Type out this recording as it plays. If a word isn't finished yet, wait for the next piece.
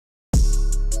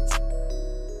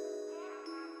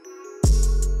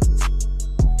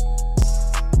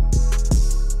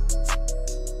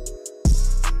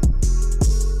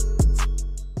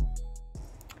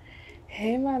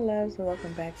loves, and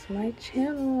welcome back to my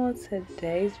channel.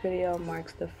 Today's video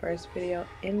marks the first video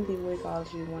in the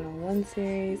Wigology 101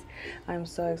 series. I'm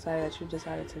so excited that you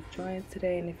decided to join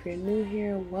today, and if you're new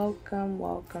here, welcome.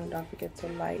 Don't forget to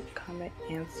like, comment,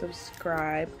 and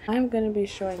subscribe. I'm going to be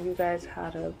showing you guys how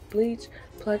to bleach,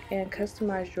 pluck, and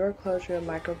customize your closure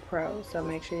like a pro, so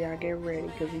make sure y'all get ready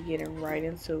because we're getting right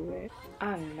into it.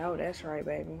 I know that's right,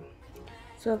 baby.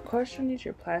 So of course you'll need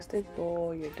your plastic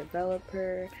bowl, your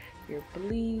developer, your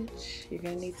bleach. You're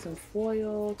going to need some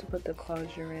foil to put the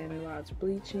closure in while it's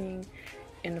bleaching.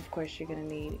 And of course you're going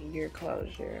to need your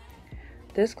closure.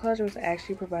 This closure was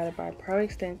actually provided by Pro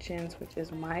Extensions, which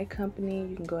is my company.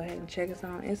 You can go ahead and check us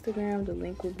out on Instagram. The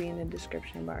link will be in the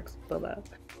description box below.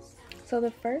 So the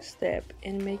first step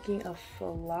in making a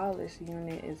flawless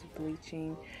unit is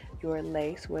bleaching your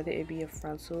lace, whether it be a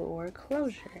frontal or a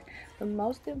closure. The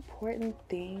most important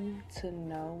thing to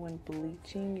know when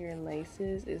bleaching your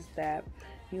laces is that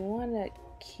you want to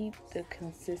keep the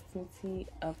consistency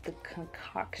of the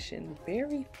concoction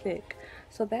very thick,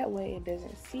 so that way it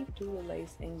doesn't seep through the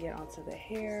lace and get onto the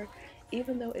hair.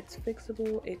 Even though it's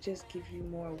fixable, it just gives you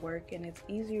more work, and it's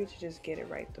easier to just get it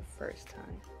right the first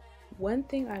time. One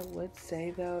thing I would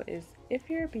say though is if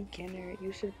you're a beginner,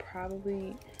 you should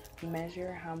probably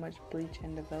measure how much bleach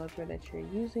and developer that you're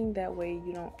using. That way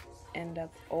you don't end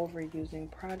up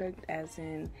overusing product, as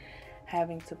in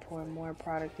having to pour more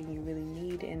product than you really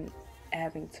need and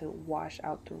having to wash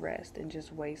out the rest and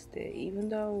just waste it. Even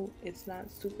though it's not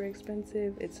super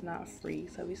expensive, it's not free,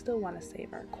 so we still want to save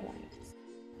our coins.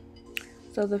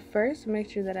 So the first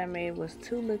mixture that I made was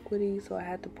too liquidy, so I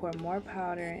had to pour more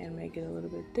powder and make it a little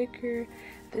bit thicker.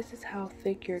 This is how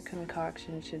thick your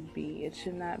concoction should be. It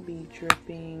should not be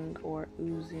dripping or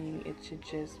oozing. It should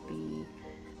just be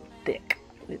thick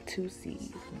with 2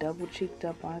 C's, double cheeked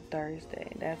up on a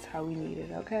Thursday. That's how we need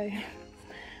it, okay?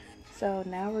 So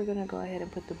now we're going to go ahead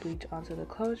and put the bleach onto the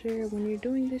closure. When you're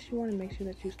doing this, you want to make sure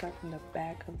that you start from the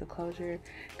back of the closure,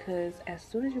 because as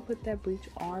soon as you put that bleach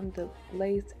on the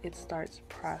lace, it starts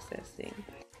processing.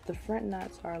 The front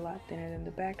knots are a lot thinner than the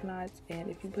back knots, and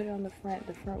if you put it on the front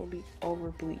will be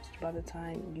over bleached by the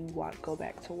time you go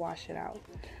back to wash it out.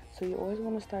 So you always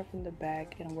want to start from the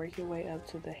back and work your way up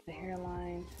to the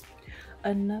hairline.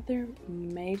 Another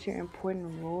major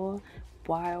important rule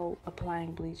while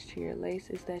applying bleach to your lace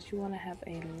is that you want to have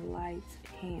a light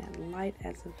hand, light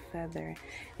as a feather.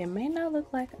 It may not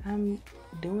look like I'm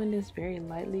doing this very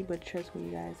lightly, but trust me,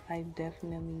 you guys, I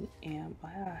definitely am.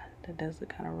 That does look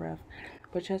kind of rough,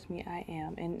 but trust me, I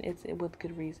am, and it's with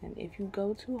good reason. If you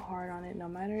go too hard on it, no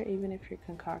matter even if your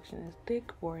concoction is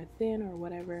thick or thin or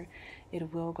whatever,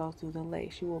 it will go through the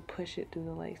lace. You will push it through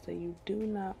the lace. So you do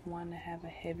not want to have a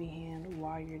heavy hand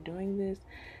while you're doing this,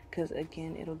 because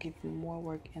again, it'll give you more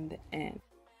work in the end.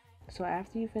 So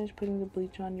after you finish putting the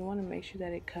bleach on, you want to make sure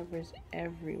that it covers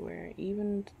everywhere,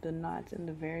 even the knots in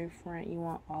the very front. You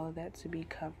want all of that to be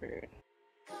covered.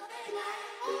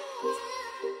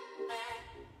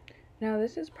 Now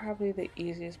this is probably the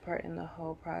easiest part in the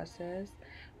whole process.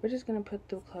 We're just going to put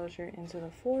the closure into the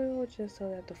foil just so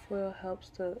that the foil helps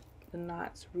the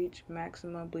knots reach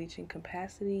maximum bleaching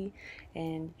capacity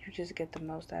and you just get the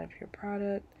most out of your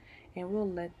product. And we'll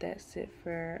let that sit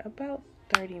for about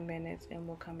 30 minutes and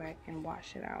we'll come back and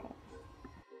wash it out.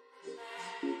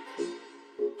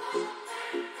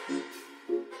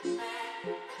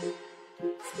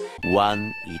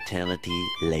 One eternity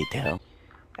later.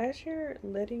 As you're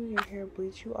letting your hair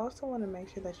bleach, you also want to make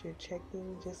sure that you're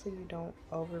checking just so you don't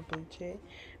over bleach it,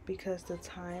 because the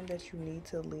time that you need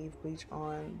to leave bleach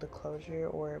on the closure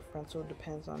or frontal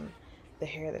depends on the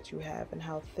hair that you have and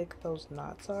how thick those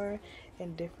knots are,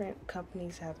 and different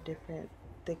companies have different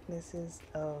thicknesses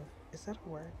of, is that a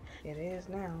word? It is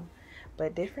now.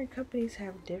 But different companies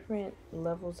have different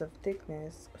levels of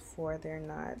thickness for their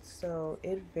knots, so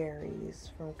it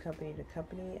varies from company to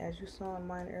company. As you saw on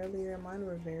mine earlier, mine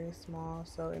were very small,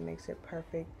 so it makes it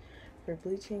perfect for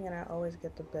bleaching, and I always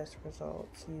get the best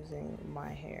results using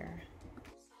my hair.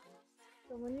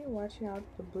 So when you're washing out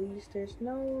the bleach, there's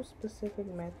no specific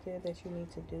method that you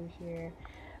need to do here.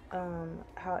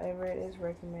 However, it is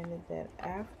recommended that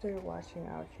after washing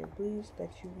out your bleach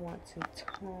that you want to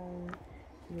tone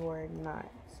your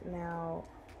knots. Now,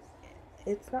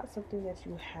 it's not something that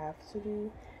you have to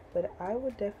do, but I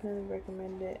would definitely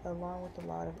recommend it along with a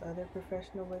lot of other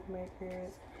professional wig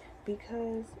makers,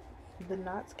 because the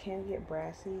knots can get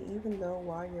brassy. Even though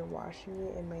while you're washing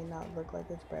it, it may not look like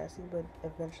it's brassy, but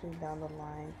eventually down the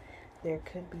line there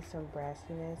could be some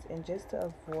brassiness, and just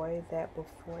to avoid that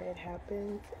before it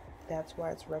happens, that's why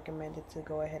it's recommended to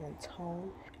go ahead and tone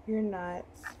your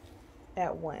knots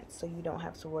at once so you don't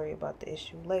have to worry about the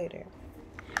issue later.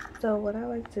 So what I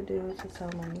like to do to tell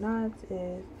my knots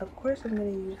is, of course, I'm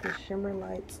going to use the Shimmer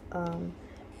Lights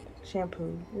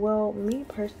shampoo. Well, me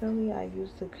personally, I use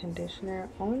the conditioner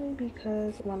only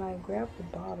because when I grabbed the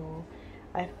bottle,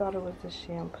 I thought it was the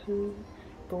shampoo,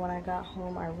 but when I got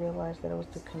home, I realized that it was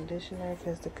the conditioner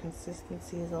because the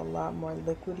consistency is a lot more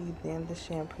liquidy than the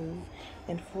shampoo.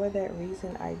 And for that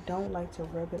reason, I don't like to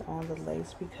rub it on the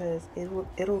lace because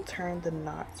it'll turn the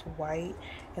knots white,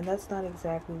 and that's not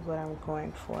exactly what I'm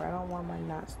going for. I don't want my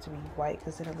knots to be white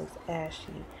because then it looks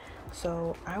ashy.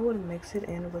 So I would mix it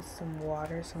in with some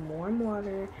water, some warm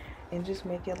water, and just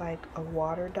make it like a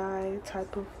water dye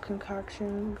type of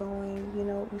concoction going. You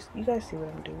know, you guys see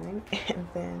what I'm doing. And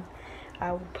then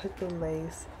I would put the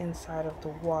lace inside of the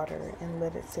water and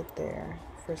let it sit there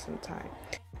for some time.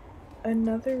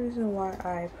 Another reason why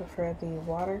I prefer the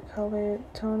watercolor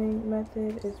toning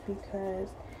method is because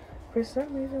for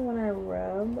some reason when I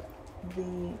rub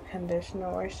the conditioner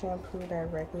or shampoo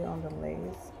directly on the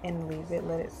lace and leave it,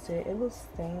 let it sit, it will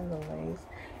stain the lace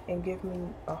and give me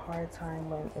a hard time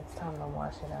when it's time to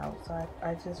wash it out. So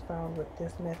I just found with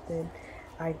this method,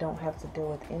 I don't have to deal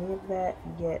with any of that,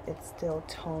 yet it still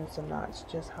tones the knots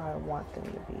just how I want them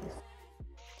to be.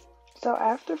 So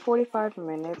after 45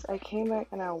 minutes, I came back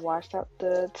and I washed out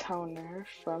the toner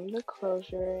from the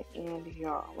closure, and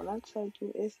y'all, when I tell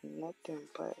you it's nothing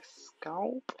but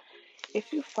scalp,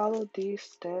 if you follow these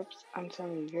steps, I'm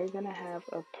telling you, you're gonna have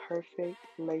a perfect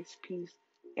lace piece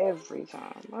every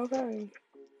time, okay?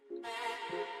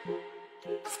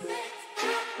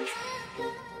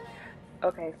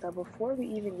 Okay, so before we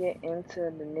even get into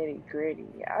the nitty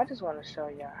gritty, I just want to show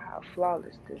y'all how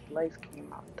flawless this lace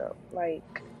came out though.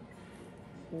 Like,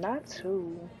 not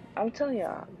too. I'm telling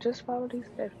y'all, just follow these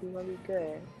steps, you're gonna be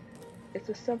good. It's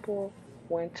a simple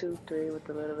 1, 2, 3 with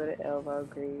a little bit of elbow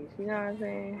grease, you know what I'm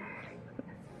saying?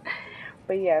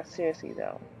 But yeah, seriously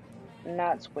though,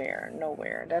 not swear,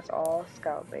 nowhere. That's all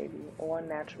scalp, baby, all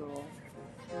natural.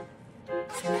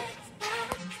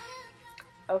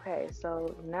 Okay,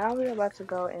 so now we're about to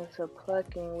go into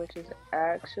plucking, which is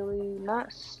actually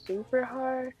not super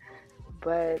hard,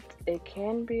 but it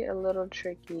can be a little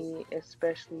tricky,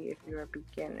 especially if you're a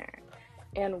beginner.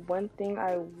 And one thing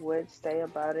I would say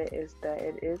about it is that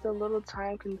it is a little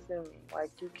time consuming. Like,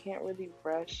 you can't really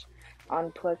rush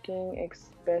on plucking,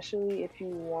 especially if you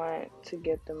want to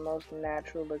get the most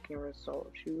natural looking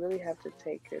results. You really have to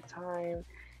take your time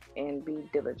and be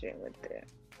diligent with it.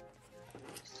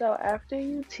 So after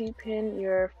you T-pin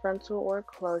your frontal or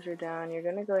closure down, you're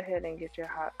going to go ahead and get your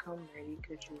hot comb ready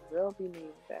because you will be needing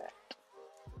that.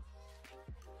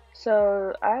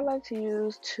 So I like to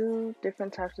use two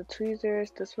different types of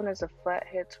tweezers. This one is a flat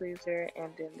head tweezer,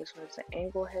 and then this one is an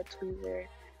angle head tweezer.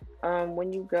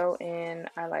 When you go in,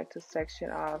 I like to section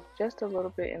off just a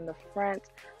little bit in the front.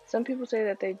 Some people say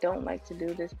that they don't like to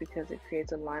do this because it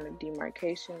creates a line of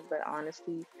demarcation, but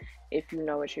honestly, if you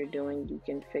know what you're doing, you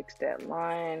can fix that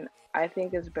line. I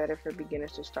think it's better for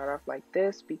beginners to start off like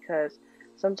this because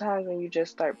sometimes when you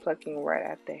just start plucking right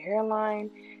at the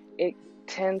hairline, it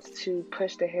tends to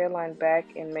push the hairline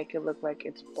back and make it look like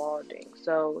it's balding.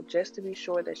 So just to be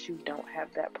sure that you don't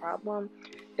have that problem,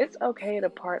 it's okay to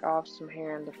part off some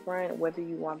hair in the front, whether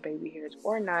you want baby hairs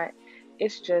or not.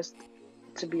 It's just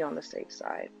to be on the safe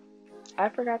side. I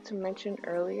forgot to mention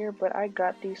earlier, but I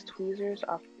got these tweezers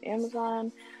off of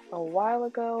Amazon a while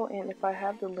ago, and if I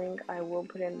have the link, I will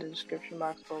put it in the description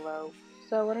box below.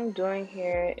 So what I'm doing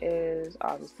here is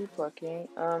obviously plucking.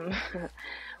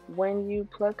 When you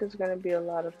pluck, it's going to be a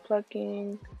lot of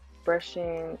plucking,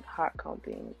 brushing, hot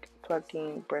combing,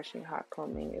 plucking, brushing, hot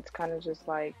combing. It's kind of just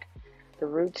like the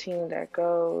routine that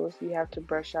goes. You have to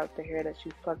brush out the hair that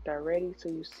you plucked already so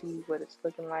you see what it's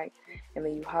looking like, and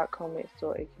then you hot comb it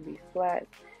so it can be flat.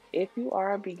 If you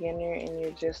are a beginner and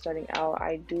you're just starting out,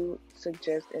 I do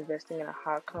suggest investing in a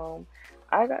hot comb.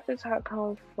 I got this hot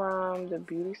comb from the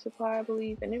beauty supply, I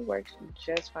believe, and it works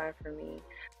just fine for me.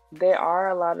 There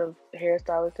are a lot of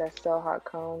hairstylists that sell hot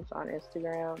combs on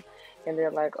Instagram, and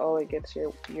they're like, oh, it gets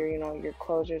your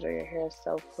closures or your hair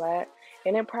so flat,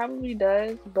 and it probably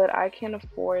does, but I can't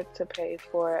afford to pay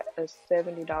for a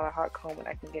 $70 hot comb when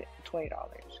I can get it for $20,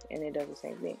 and it does the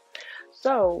same thing.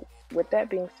 So with that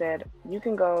being said, you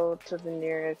can go to the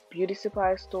nearest beauty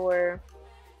supply store.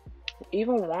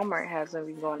 Even Walmart has them.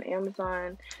 You can go on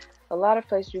Amazon. A lot of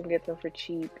places you can get them for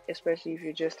cheap, especially if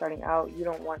you're just starting out. You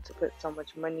don't want to put so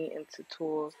much money into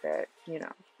tools that,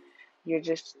 you're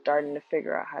just starting to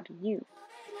figure out how to use.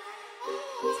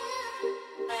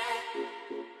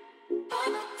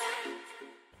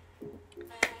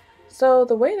 So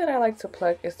the way that I like to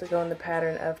pluck is to go in the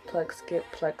pattern of pluck, skip,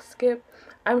 pluck, skip.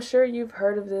 I'm sure you've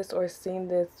heard of this or seen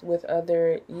this with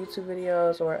other YouTube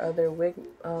videos or other wig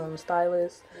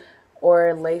stylists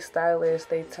or lace stylists.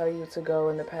 They tell you to go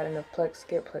in the pattern of pluck,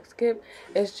 skip, pluck, skip.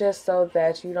 It's just so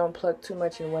that you don't pluck too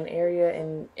much in one area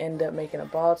and end up making a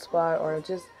bald spot, or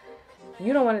just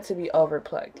you don't want it to be over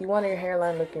plucked. You want your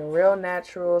hairline looking real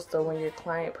natural, so when your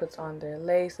client puts on their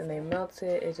lace and they melt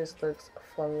it, it just looks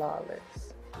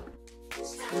flawless.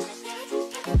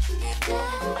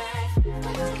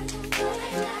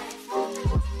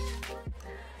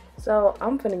 So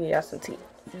I'm finna give y'all some tea.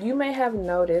 You may have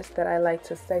noticed that I like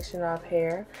to section off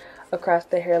hair across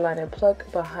the hairline and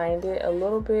pluck behind it a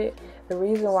little bit. The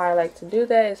reason why I like to do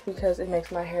that is because it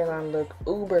makes my hairline look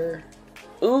uber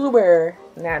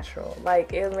natural.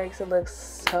 Like, it makes it look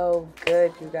so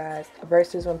good, you guys,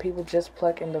 versus when people just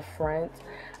pluck in the front.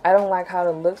 I don't like how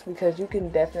it looks because you can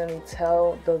definitely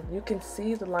tell, you can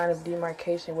see the line of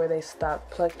demarcation where they stop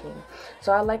plucking.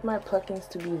 So I like my pluckings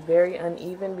to be very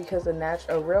uneven, because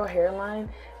a real hairline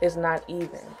is not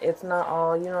even. It's not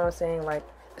all, you know what I'm saying, like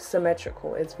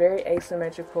symmetrical. It's very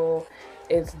asymmetrical.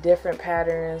 It's different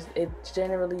patterns. It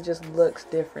generally just looks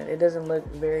different. It doesn't look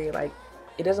very like,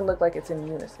 it doesn't look like it's in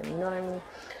unison, you know what I mean?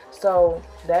 So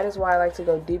that is why I like to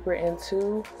go deeper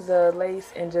into the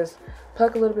lace and just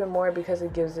pluck a little bit more, because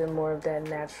it gives it more of that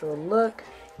natural look.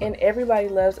 And everybody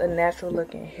loves a natural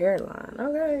looking hairline,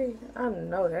 okay? I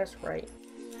know that's right.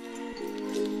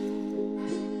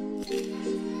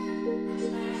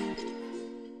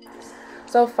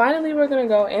 So finally, we're going to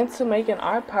go into making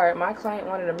our part. My client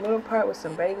wanted a middle part with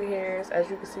some baby hairs. As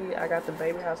you can see, I got the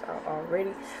baby house out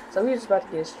already. So we're just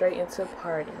about to get straight into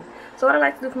parting. So what I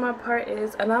like to do for my part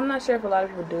is, and I'm not sure if a lot of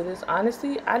people do this,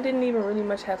 honestly, I didn't even really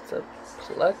much have to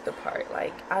pluck the part.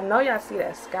 Like, I know y'all see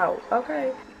that scalp,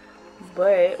 okay?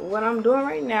 But what I'm doing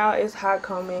right now is hot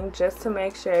combing, just to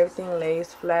make sure everything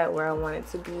lays flat where I want it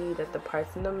to be, that the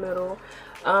part's in the middle.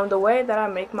 The way that I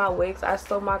make my wigs, I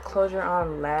sew my closure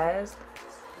on last.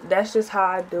 That's just how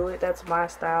I do it. That's my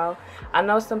style. I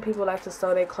know some people like to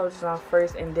sew their closures on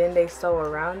first and then they sew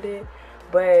around it,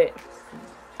 but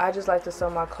I just like to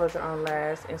sew my closure on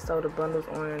last and sew the bundles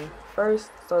on first,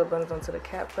 sew the bundles onto the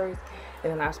cap first,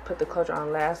 and then I put the closure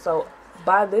on last. So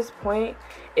by this point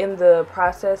in the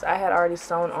process, I had already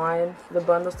sewn on the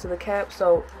bundles to the cap.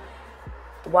 So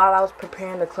while I was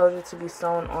preparing the closure to be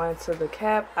sewn onto the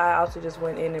cap, I also just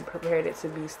went in and prepared it to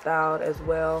be styled as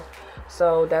well.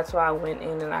 So that's why I went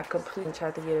in and I completely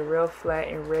tried to get it real flat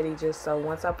and ready, just so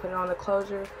once I put it on the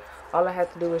closure, all I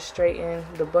had to do was straighten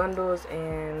the bundles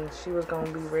and she was going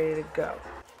to be ready to go.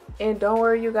 And don't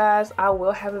worry, you guys, I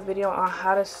will have a video on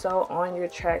how to sew on your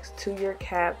tracks to your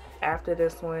cap after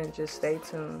this one. Just stay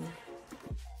tuned.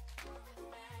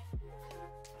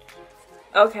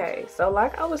 Okay, so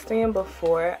like I was saying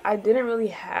before, I didn't really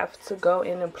have to go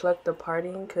in and pluck the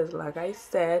parting because, like I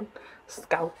said,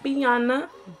 scalpiana.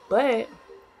 But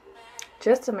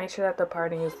just to make sure that the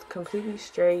parting is completely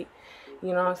straight,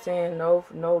 you know what I'm saying, no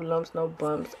lumps, no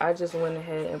bumps, I just went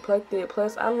ahead and plucked it.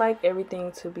 Plus, I like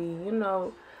everything to be, you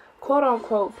know, quote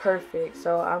unquote perfect.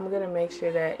 So I'm gonna make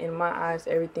sure that in my eyes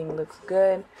everything looks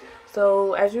good.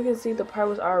 So as you can see, the part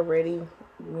was already,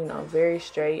 you know, very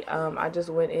straight. I just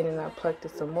went in and I plucked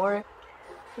it some more.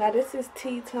 Now this is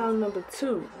tea time number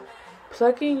 2.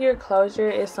 Plucking your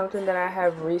closure is something that I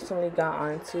have recently got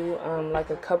onto, like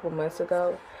a couple months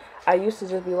ago. I used to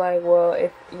just be like, well,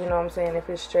 if, you know what I'm saying, if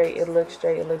it's straight, it looks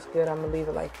good, I'm gonna leave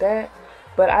it like that.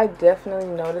 But I definitely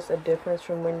noticed a difference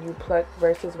from when you pluck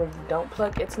versus when you don't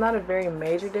pluck. It's not a very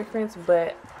major difference,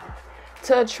 but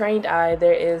to a trained eye,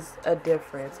 there is a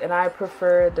difference. And I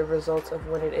prefer the results of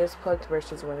when it is plucked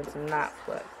versus when it's not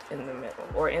plucked in the middle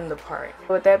or in the part.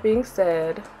 With that being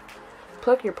said,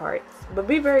 pluck your parts, but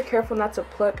be very careful not to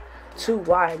pluck too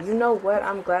wide. You know what?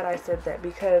 I'm glad I said that,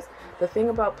 because the thing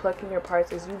about plucking your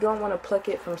parts is you don't want to pluck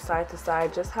it from side to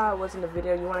side, just how it was in the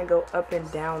video. You want to go up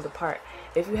and down the part.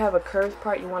 If you have a curved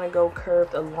part, you want to go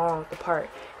curved along the part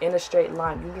in a straight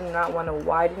line. You do not want to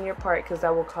widen your part, because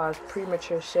that will cause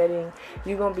premature shedding.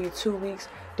 You're going to be 2 weeks,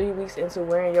 3 weeks into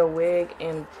wearing your wig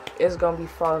and it's going to be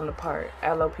falling apart.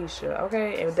 Alopecia,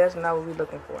 okay? And that's not what we're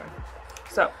looking for.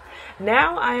 So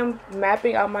now I am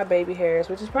mapping out my baby hairs,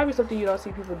 which is probably something you don't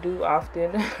see people do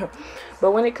often.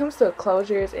 But when it comes to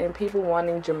closures and people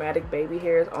wanting dramatic baby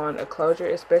hairs on a closure,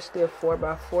 especially a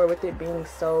 4x4, with it being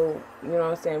so, you know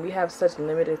what I'm saying, we have such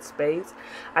limited space,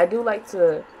 I do like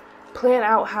to plan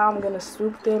out how I'm going to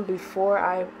swoop them before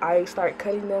I start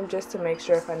cutting them, just to make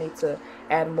sure if I need to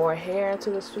add more hair into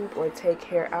the swoop or take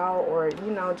hair out, or,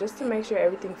 you know, just to make sure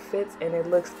everything fits and it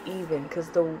looks even. Because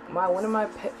one of my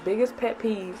biggest pet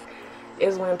peeves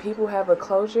is when people have a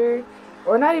closure,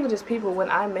 or not even just people, when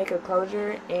I make a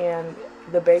closure and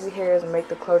the baby hairs make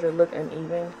the closure look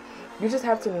uneven. You just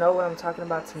have to know what I'm talking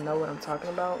about to know what I'm talking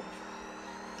about.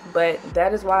 But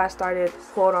that is why I started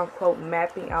quote unquote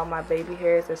mapping out my baby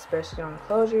hairs, especially on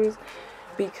closures,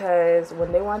 because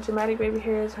when they want dramatic baby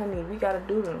hairs, honey, we gotta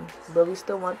do them, but we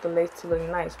still want the lace to look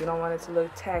nice. We don't want it to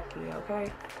look tacky,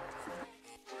 okay?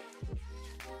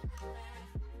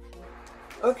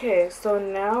 Okay, so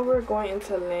now we're going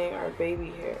into laying our baby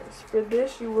hairs. For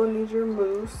this, you will need your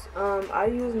mousse. I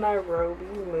use Nairobi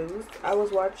mousse. I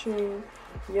was watching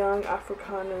Young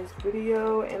Africana's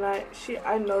video, and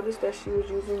I noticed that she was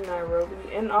using Nairobi.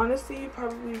 And honestly, you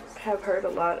probably have heard a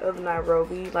lot of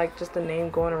Nairobi, like just the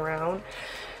name going around.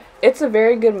 It's a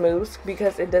very good mousse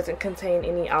because it doesn't contain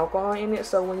any alcohol in it.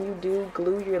 So when you do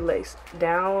glue your lace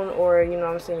down, or you know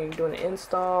what I'm saying, you're doing an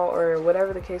install or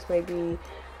whatever the case may be,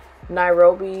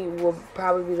 Nairobi will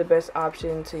probably be the best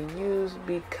option to use,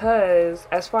 because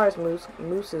as far as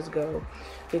mousses go,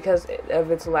 because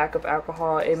of its lack of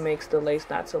alcohol, it makes the lace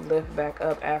not to lift back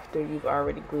up after you've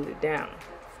already glued it down.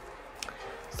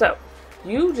 So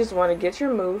you just want to get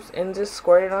your mousse and just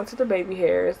squirt it onto the baby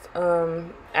hairs.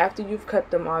 After you've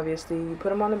cut them, obviously you put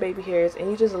them on the baby hairs,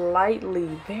 and you just lightly,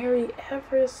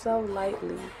 ever so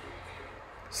lightly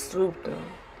swoop them.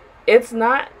 It's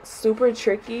not super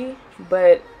tricky,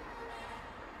 but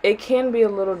it can be a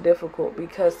little difficult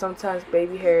because sometimes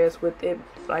baby hairs, with it,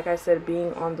 like I said,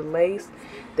 being on the lace,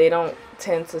 they don't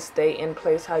tend to stay in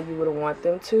place how you would want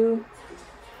them to.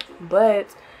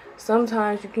 But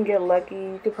sometimes you can get lucky.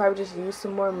 You could probably just use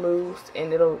some more mousse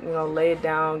and it'll, you know, lay it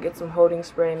down. Get some holding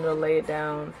spray and it'll lay it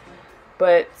down.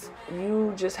 But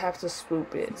you just have to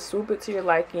swoop it. Swoop it to your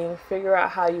liking. Figure out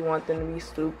how you want them to be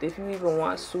swooped, if you even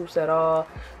want swoops at all.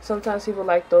 Sometimes people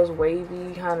like those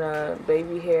wavy kind of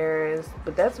baby hairs,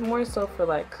 but that's more so for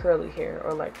like curly hair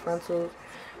or like frontals.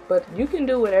 But you can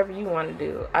do whatever you want to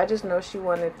do. I just know she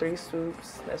wanted 3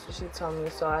 swoops. That's what she told me,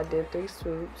 so I did 3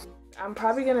 swoops. I'm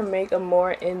probably going to make a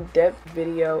more in-depth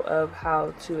video of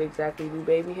how to exactly do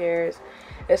baby hairs,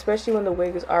 especially when the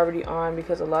wig is already on,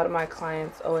 because a lot of my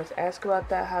clients always ask about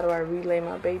that. How do I relay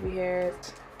my baby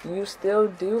hairs? You still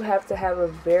do have to have a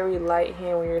very light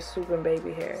hand when you're swooping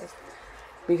baby hairs,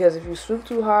 because if you swoop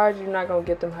too hard, you're not going to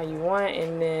get them how you want.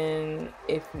 And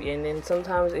then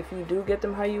sometimes if you do get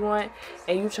them how you want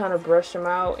and you're trying to brush them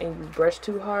out and you brush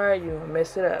too hard, you're going to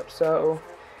mess it up. So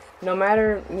no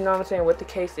matter, you know what I'm saying, what the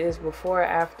case is, before or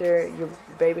after your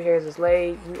baby hairs is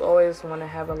laid, you always want to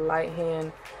have a light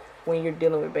hand when you're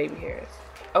dealing with baby hairs.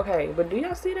 Okay, but do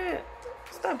y'all see that?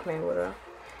 Stop playing with her.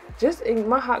 Just,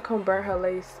 my hot comb burnt her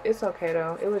lace. It's okay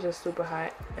though. It was just super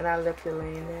hot and I left it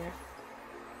laying there.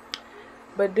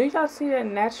 But do y'all see that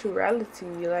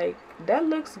naturality? Like, that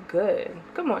looks good.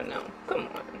 Come on now. Come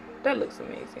on. That looks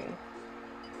amazing.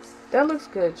 That looks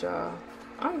good, y'all.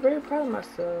 I'm very proud of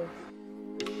myself.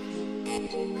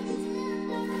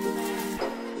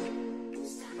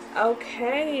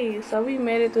 Okay, so we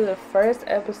made it through the first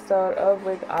episode of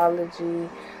Wigology.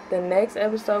 The next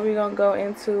episode we're gonna go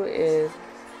into is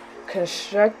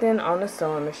constructing on a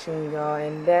sewing machine, y'all,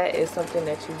 and that is something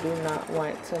that you do not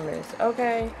want to miss.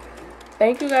 Okay,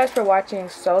 thank you guys for watching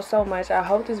so much. I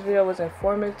hope this video was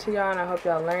informative to y'all, and I hope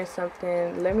y'all learned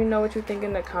something. Let me know what you think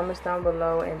in the comments down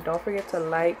below, and don't forget to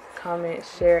like, comment,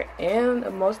 share, and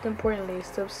most importantly,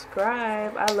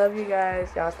 subscribe. I love you guys.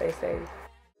 Y'all stay safe.